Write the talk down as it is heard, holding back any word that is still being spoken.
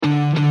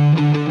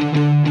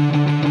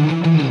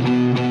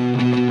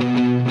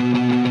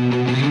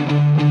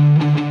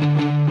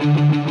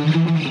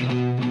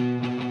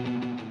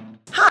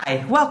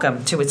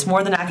Welcome to It's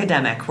More Than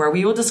Academic, where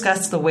we will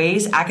discuss the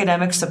ways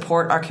academics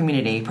support our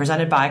community,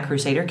 presented by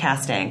Crusader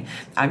Casting.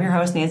 I'm your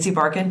host, Nancy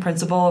Barkin,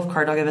 principal of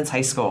Cardinal Gibbons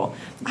High School.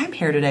 I'm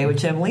here today with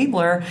Jim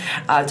Liebler,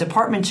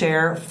 department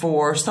chair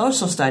for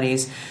social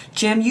studies.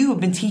 Jim, you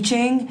have been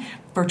teaching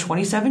for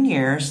 27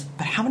 years,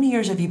 but how many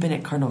years have you been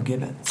at Cardinal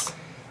Gibbons?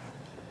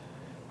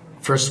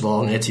 First of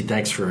all, Nancy,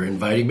 thanks for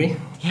inviting me.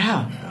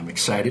 Yeah. I'm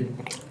excited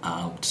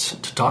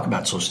to talk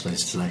about social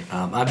studies today.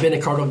 I've been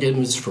at Cardinal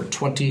Gibbons for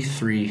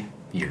 23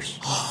 years.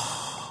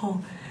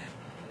 Oh.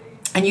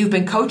 And you've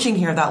been coaching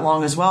here that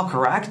long as well,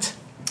 correct?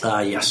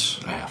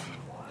 Yes, I have.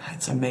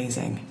 That's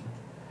amazing.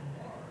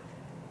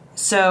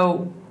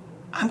 So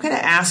I'm going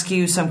to ask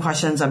you some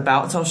questions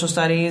about social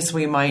studies.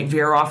 We might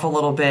veer off a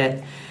little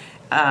bit.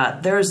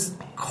 There's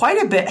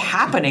quite a bit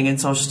happening in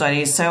social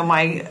studies, so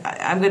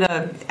I'm going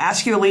to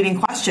ask you a leading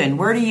question.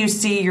 Where do you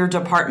see your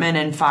department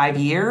in 5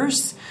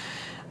 years?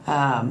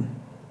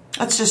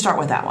 Let's just start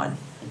with that one.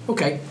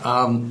 Okay.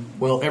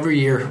 Well, every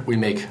year we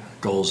make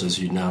goals, as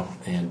you know,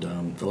 and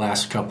the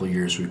last couple of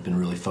years we've been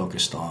really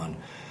focused on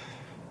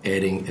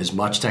adding as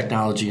much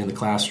technology in the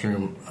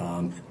classroom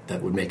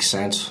that would make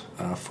sense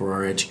for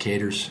our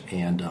educators,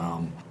 and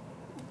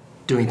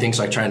doing things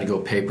like trying to go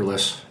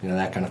paperless,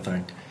 that kind of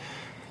thing.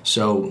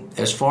 So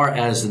as far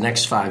as the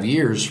next 5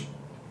 years,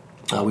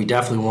 we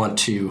definitely want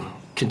to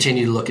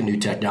continue to look at new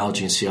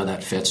technology and see how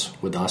that fits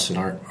with us, and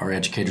our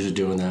educators are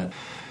doing that.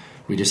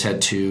 We just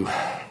had two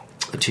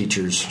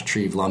teachers,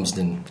 Treve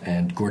Lumsden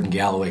and Gordon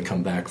Galloway,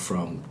 come back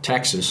from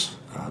Texas.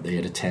 They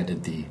had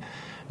attended the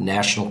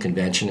national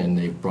convention, and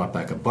they brought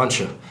back a bunch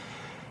of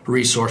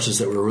resources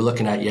that we were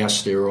looking at.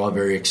 Yes, they were all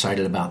very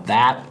excited about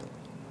that.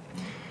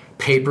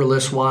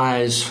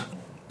 Paperless-wise,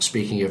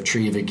 speaking of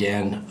Treve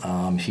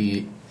again,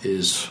 he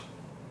is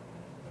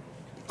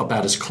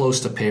about as close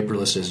to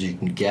paperless as you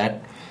can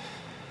get.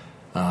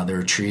 There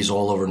are trees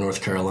all over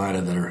North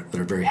Carolina that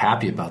are very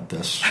happy about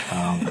this.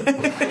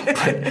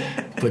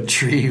 But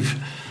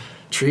Treve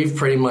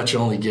pretty much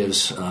only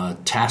gives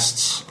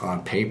tests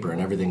on paper,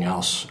 and everything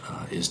else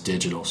is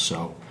digital.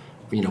 So,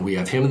 we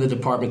have him in the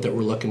department that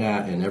we're looking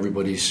at, and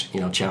everybody's,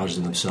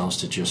 challenging themselves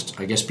to just,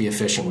 I guess, be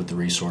efficient with the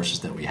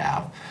resources that we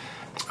have.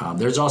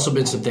 There's also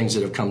been some things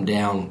that have come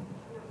down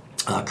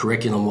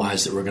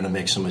curriculum-wise that we're going to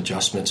make some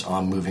adjustments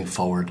on moving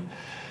forward.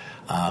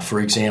 For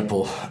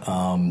example,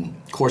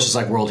 courses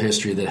like world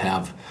history that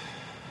have,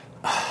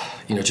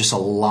 just a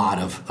lot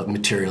of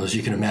material, as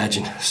you can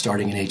imagine,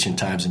 starting in ancient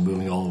times and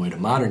moving all the way to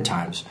modern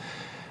times.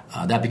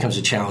 That becomes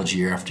a challenge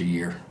year after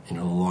year.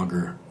 The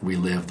longer we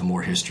live, the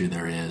more history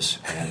there is,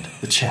 and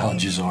the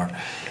challenges are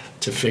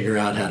to figure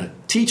out how to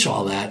teach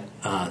all that,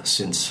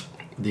 since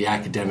the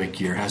academic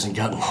year hasn't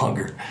gotten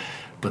longer,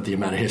 but the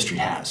amount of history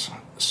has.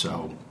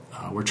 So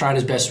we're trying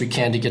as best we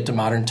can to get to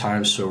modern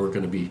times, so we're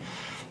going to be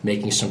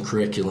making some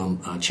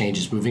curriculum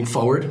changes moving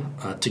forward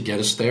to get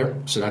us there.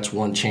 So that's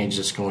one change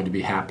that's going to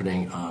be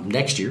happening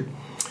next year.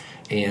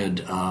 And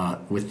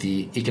with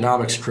the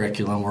economics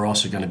curriculum, we're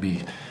also going to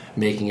be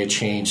making a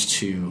change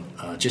to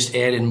just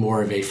add in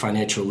more of a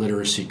financial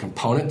literacy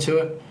component to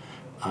it.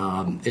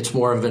 It's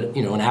more of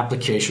an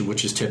application,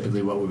 which is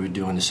typically what we would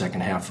do in the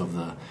second half of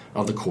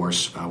the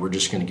course. We're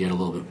just going to get a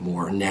little bit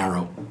more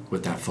narrow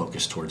with that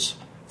focus towards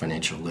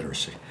financial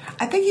literacy.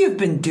 I think you've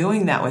been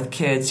doing that with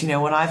kids.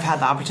 When I've had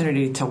the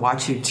opportunity to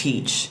watch you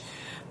teach,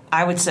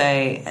 I would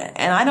say,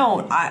 and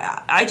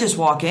I just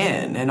walk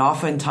in, and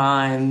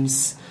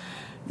oftentimes,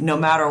 no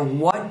matter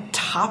what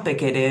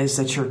topic it is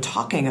that you're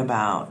talking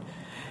about,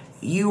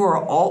 you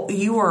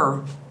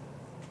are,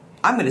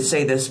 I'm going to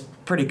say this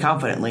pretty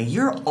confidently,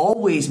 you're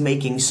always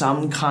making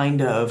some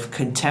kind of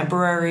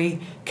contemporary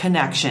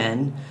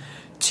connection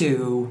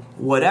to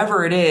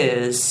whatever it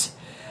is,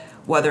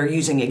 whether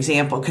using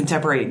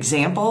contemporary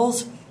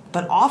examples,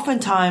 but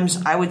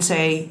oftentimes I would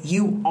say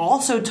you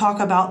also talk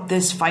about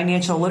this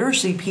financial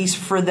literacy piece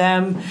for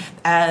them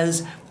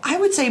as, I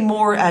would say,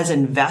 more as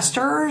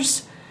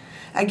investors.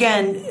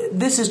 Again,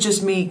 this is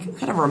just me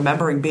kind of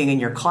remembering being in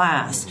your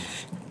class.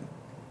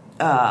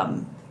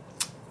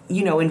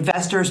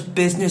 Investors,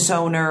 business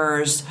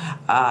owners,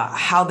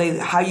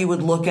 how you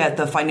would look at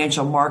the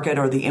financial market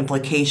or the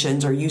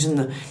implications,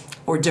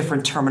 or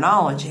different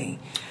terminology.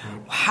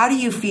 How do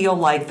you feel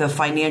like the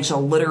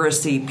financial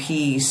literacy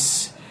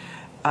piece,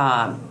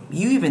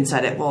 you even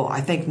said it,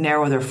 I think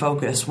narrow their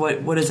focus.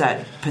 What does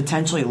that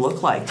potentially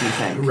look like, do you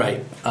think?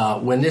 Right.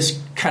 When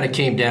this kind of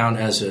came down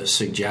as a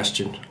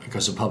suggestion,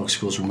 because the public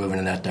schools were moving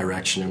in that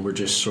direction, and we're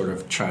just sort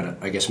of trying to,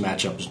 I guess,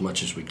 match up as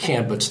much as we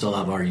can, but still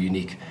have our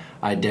unique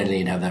identity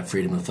and have that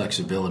freedom and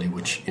flexibility,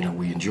 which,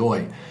 we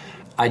enjoy.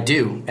 I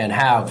do and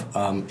have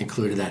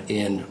included that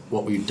in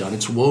what we've done.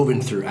 It's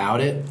woven throughout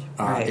it.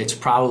 Right. It's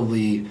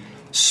probably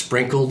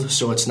sprinkled,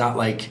 so it's not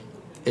like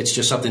it's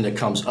just something that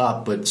comes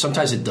up, but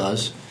sometimes it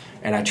does,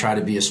 and I try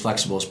to be as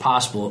flexible as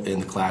possible in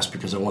the class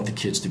because I want the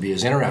kids to be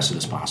as interested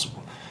as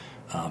possible.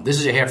 This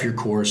is a half-year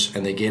course,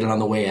 and they get it on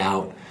the way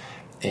out,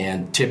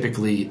 and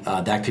typically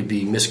that could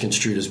be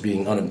misconstrued as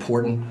being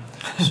unimportant.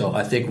 So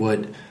I think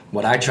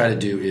what I try to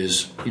do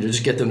is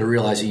just get them to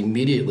realize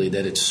immediately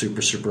that it's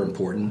super, super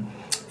important,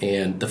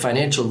 And the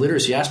financial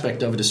literacy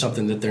aspect of it is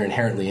something that they're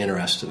inherently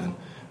interested in.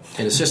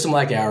 In a system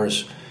like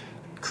ours,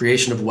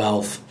 creation of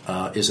wealth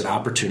is an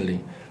opportunity,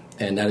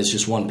 and that is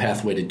just one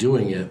pathway to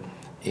doing it.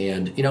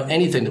 And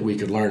anything that we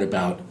could learn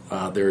about,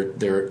 there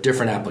are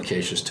different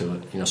applications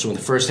to it. So in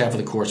the first half of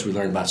the course, we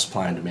learned about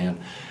supply and demand,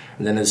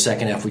 and then in the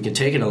second half, we can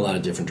take it in a lot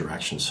of different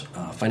directions.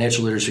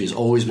 Financial literacy has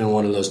always been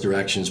one of those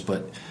directions,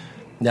 but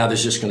now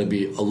there's just going to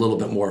be a little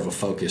bit more of a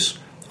focus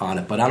on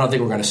it. But I don't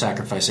think we're going to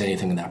sacrifice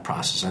anything in that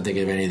process. I think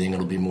if anything,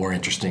 it'll be more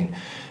interesting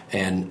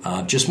and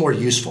just more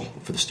useful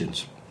for the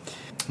students.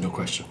 No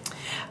question.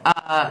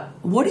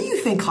 What do you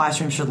think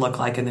classrooms should look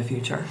like in the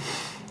future?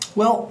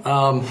 Well,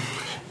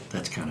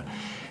 that's kind of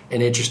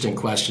an interesting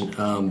question.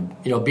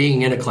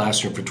 Being in a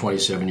classroom for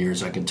 27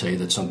 years, I can tell you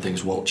that some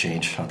things won't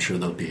change. I'm sure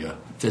there'll be a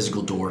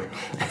physical door.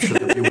 I'm sure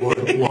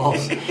there'll be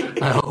walls,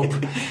 I hope,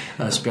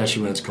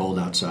 especially when it's cold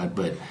outside.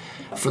 But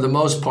for the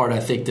most part, I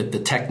think that the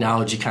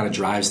technology kind of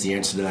drives the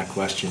answer to that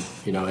question.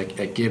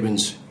 At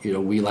Gibbons,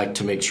 we like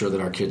to make sure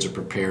that our kids are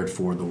prepared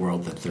for the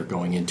world that they're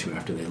going into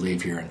after they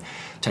leave here, and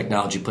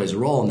technology plays a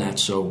role in that.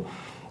 So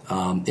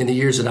in the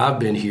years that I've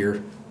been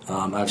here,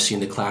 I've seen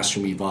the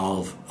classroom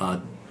evolve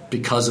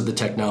because of the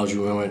technology.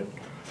 We went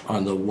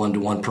on the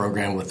one-to-one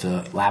program with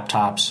the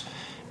laptops,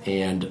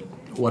 and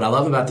what I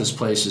love about this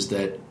place is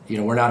that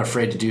we're not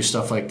afraid to do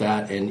stuff like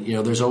that, and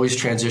there's always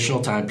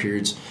transitional time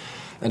periods.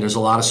 And there's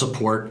a lot of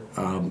support.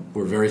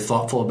 We're very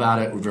thoughtful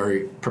about it. We're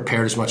very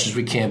prepared as much as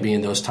we can be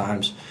in those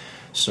times.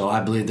 So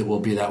I believe that we'll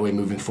be that way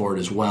moving forward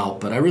as well.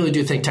 But I really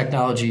do think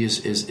technology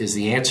is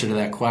the answer to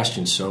that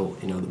question. So,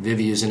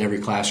 Vivi is in every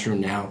classroom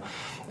now,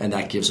 and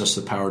that gives us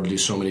the power to do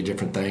so many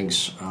different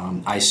things.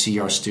 I see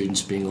our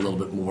students being a little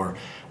bit more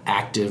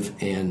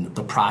active in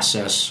the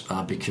process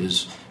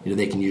because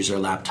they can use their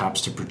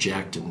laptops to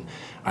project. And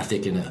I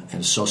think in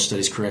a social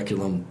studies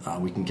curriculum,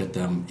 we can get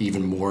them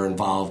even more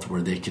involved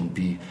where they can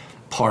be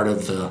part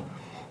of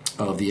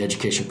the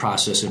education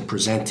process and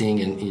presenting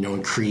and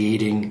and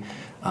creating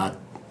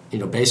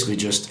basically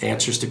just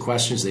answers to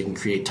questions. They can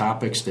create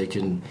topics. They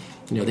can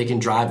they can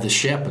drive the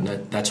ship, and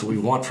that's what we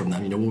want from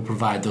them. We'll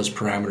provide those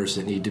parameters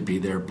that need to be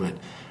there, but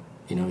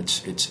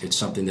it's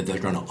something that they're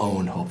going to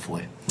own,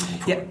 hopefully.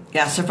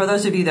 Yeah. So for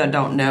those of you that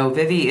don't know,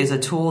 Vivi is a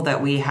tool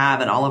that we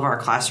have in all of our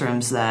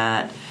classrooms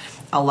that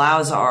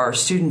allows our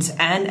students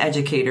and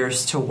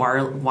educators to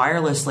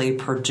wirelessly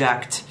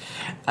project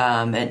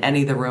in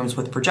any of the rooms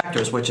with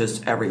projectors, which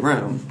is every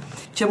room.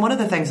 Jim, one of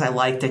the things I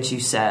like that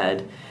you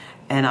said,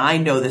 and I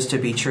know this to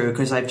be true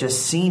because I've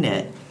just seen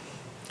it,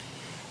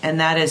 and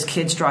that is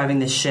kids driving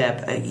the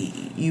ship.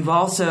 You've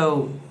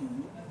also,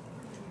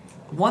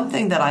 one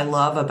thing that I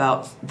love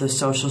about the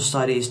social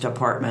studies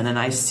department, and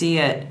I see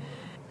it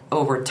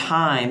over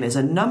time, is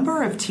a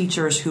number of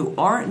teachers who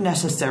aren't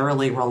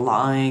necessarily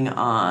relying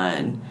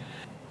on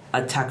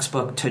a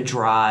textbook to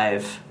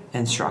drive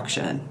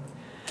instruction.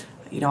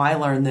 I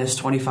learned this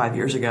 25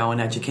 years ago in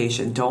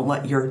education. Don't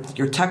let your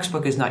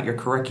textbook is not your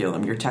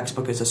curriculum. Your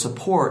textbook is a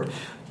support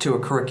to a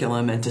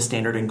curriculum and to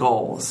standard and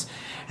goals.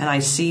 And I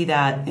see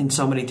that in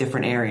so many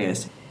different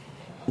areas.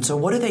 And so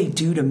what do they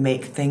do to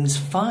make things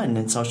fun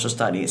in social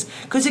studies?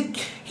 Because,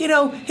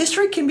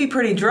 history can be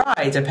pretty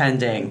dry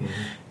depending.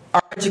 Mm-hmm.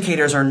 Our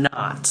educators are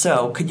not.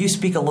 So could you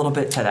speak a little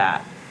bit to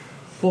that?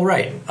 Well,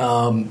 right.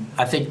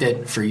 I think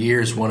that for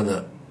years, one of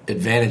the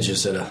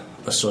advantages that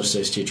a social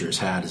studies teacher has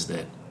had is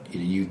that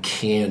you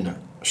can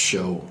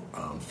show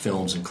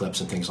films and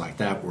clips and things like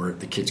that where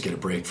the kids get a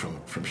break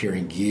from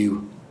hearing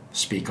you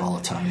speak all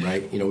the time,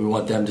 right? We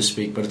want them to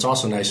speak, but it's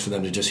also nice for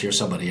them to just hear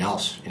somebody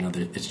else.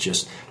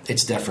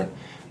 It's different.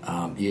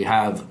 You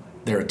have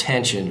their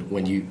attention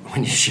when you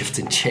shift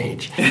and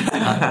change,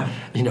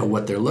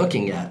 what they're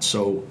looking at.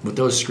 So with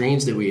those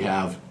screens that we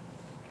have,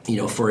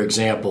 for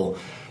example,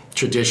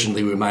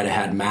 traditionally we might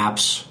have had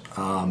maps,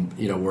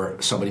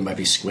 where somebody might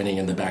be squinting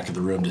in the back of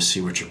the room to see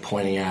what you're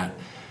pointing at.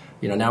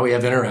 Now we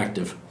have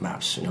interactive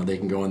maps. They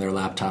can go on their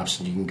laptops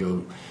and you can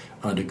go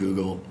onto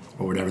Google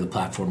or whatever the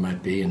platform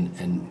might be,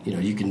 and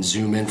you can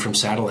zoom in from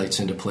satellites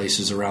into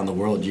places around the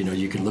world.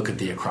 You can look at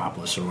the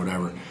Acropolis or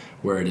whatever,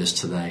 where it is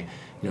today.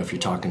 If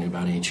you're talking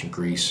about ancient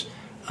Greece,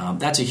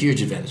 that's a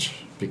huge advantage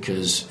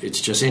because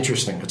it's just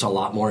interesting. It's a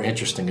lot more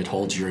interesting. It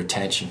holds your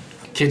attention.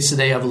 Kids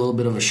today have a little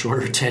bit of a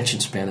shorter attention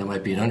span. That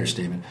might be an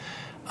understatement.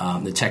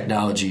 The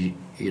technology,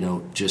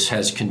 just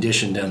has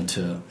conditioned them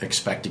to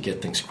expect to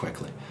get things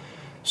quickly.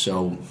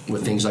 So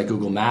with things like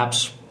Google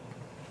Maps,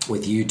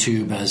 with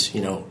YouTube has,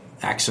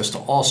 access to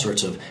all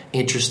sorts of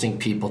interesting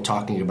people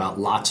talking about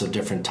lots of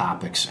different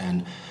topics.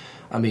 And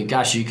I mean,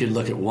 gosh, you could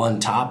look at one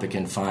topic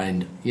and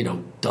find,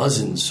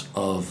 dozens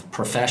of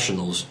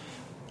professionals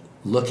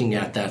looking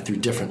at that through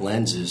different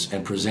lenses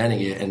and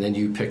presenting it, and then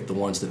you pick the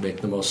ones that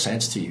make the most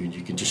sense to you, and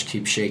you can just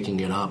keep shaking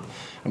it up.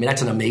 I mean,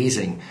 that's an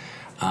amazing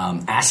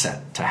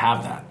asset to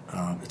have that.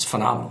 It's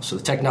phenomenal. So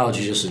the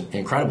technology is just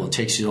incredible. It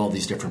takes you to all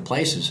these different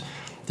places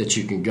that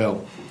you can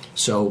go.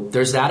 So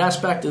there's that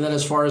aspect, and then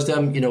as far as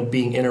them,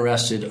 being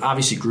interested,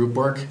 obviously group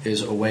work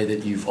is a way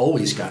that you've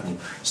always gotten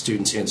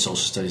students in social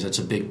studies. That's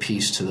a big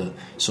piece to the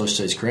social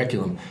studies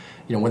curriculum.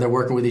 When they're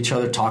working with each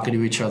other, talking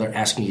to each other,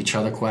 asking each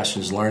other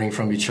questions, learning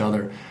from each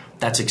other,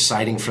 that's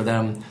exciting for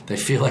them. They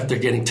feel like they're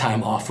getting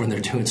time off when they're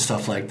doing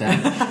stuff like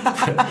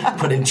that.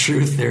 but in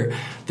truth, they're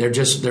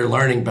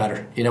learning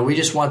better. We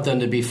just want them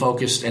to be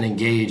focused and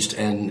engaged,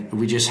 and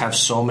we just have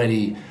so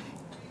many,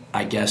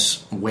 I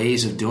guess,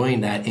 ways of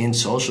doing that in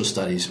social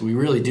studies. We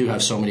really do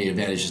have so many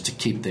advantages to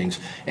keep things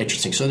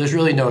interesting. So there's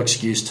really no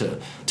excuse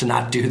to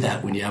not do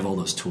that when you have all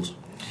those tools.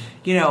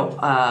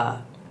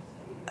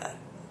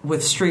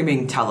 With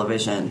streaming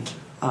television,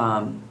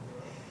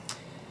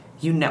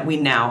 we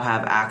now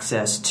have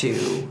access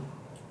to,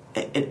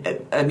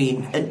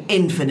 an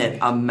infinite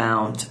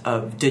amount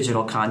of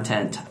digital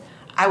content.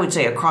 I would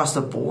say across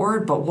the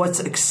board, but what's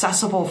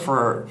accessible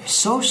for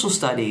social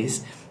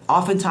studies,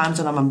 oftentimes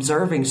when I'm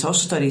observing social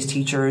studies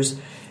teachers,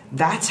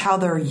 that's how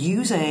they're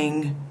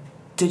using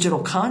digital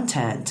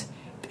content.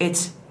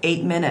 It's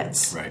 8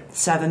 minutes, right.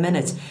 7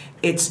 minutes.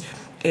 It's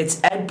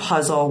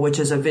Edpuzzle, which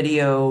is a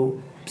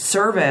video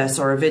service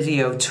or a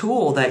video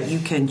tool that you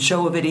can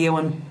show a video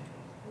and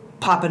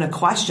pop in a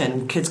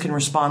question. Kids can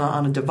respond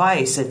on a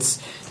device.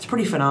 It's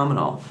pretty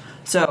phenomenal.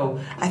 So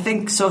I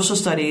think social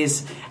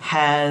studies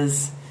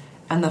has,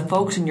 and the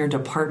folks in your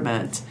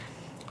department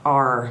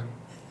are,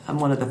 and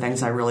one of the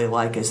things I really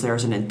like is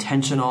there's an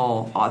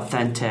intentional,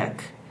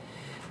 authentic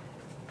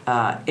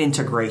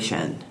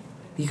integration.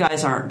 You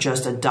guys aren't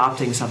just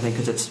adopting something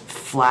because it's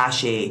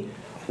flashy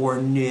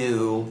or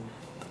new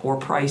or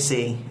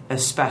pricey,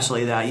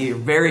 especially that. You're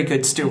very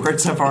good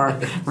stewards of our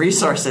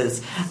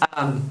resources.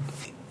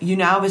 You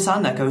now have a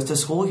son that goes to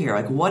school here.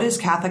 Like, what has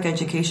Catholic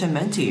education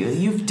meant to you?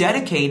 You've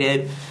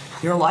dedicated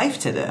your life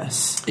to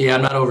this. Yeah,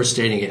 I'm not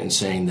overstating it and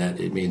saying that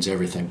it means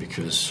everything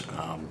because,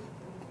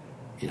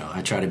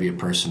 I try to be a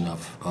person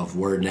of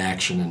word and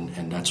action,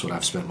 and that's what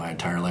I've spent my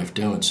entire life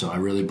doing. So I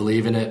really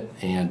believe in it,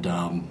 and,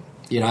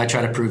 I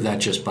try to prove that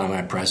just by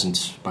my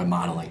presence, by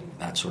modeling,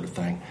 that sort of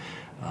thing.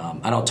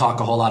 I don't talk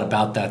a whole lot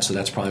about that, so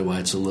that's probably why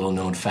it's a little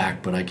known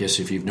fact. But I guess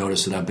if you've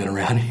noticed that I've been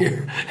around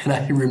here and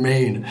I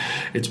remain,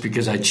 it's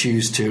because I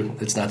choose to.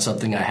 It's not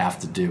something I have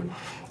to do.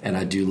 And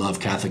I do love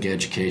Catholic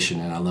education,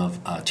 and I love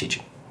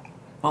teaching.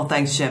 Well,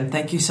 thanks, Jim.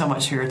 Thank you so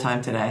much for your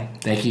time today.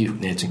 Thank you,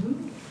 Nancy.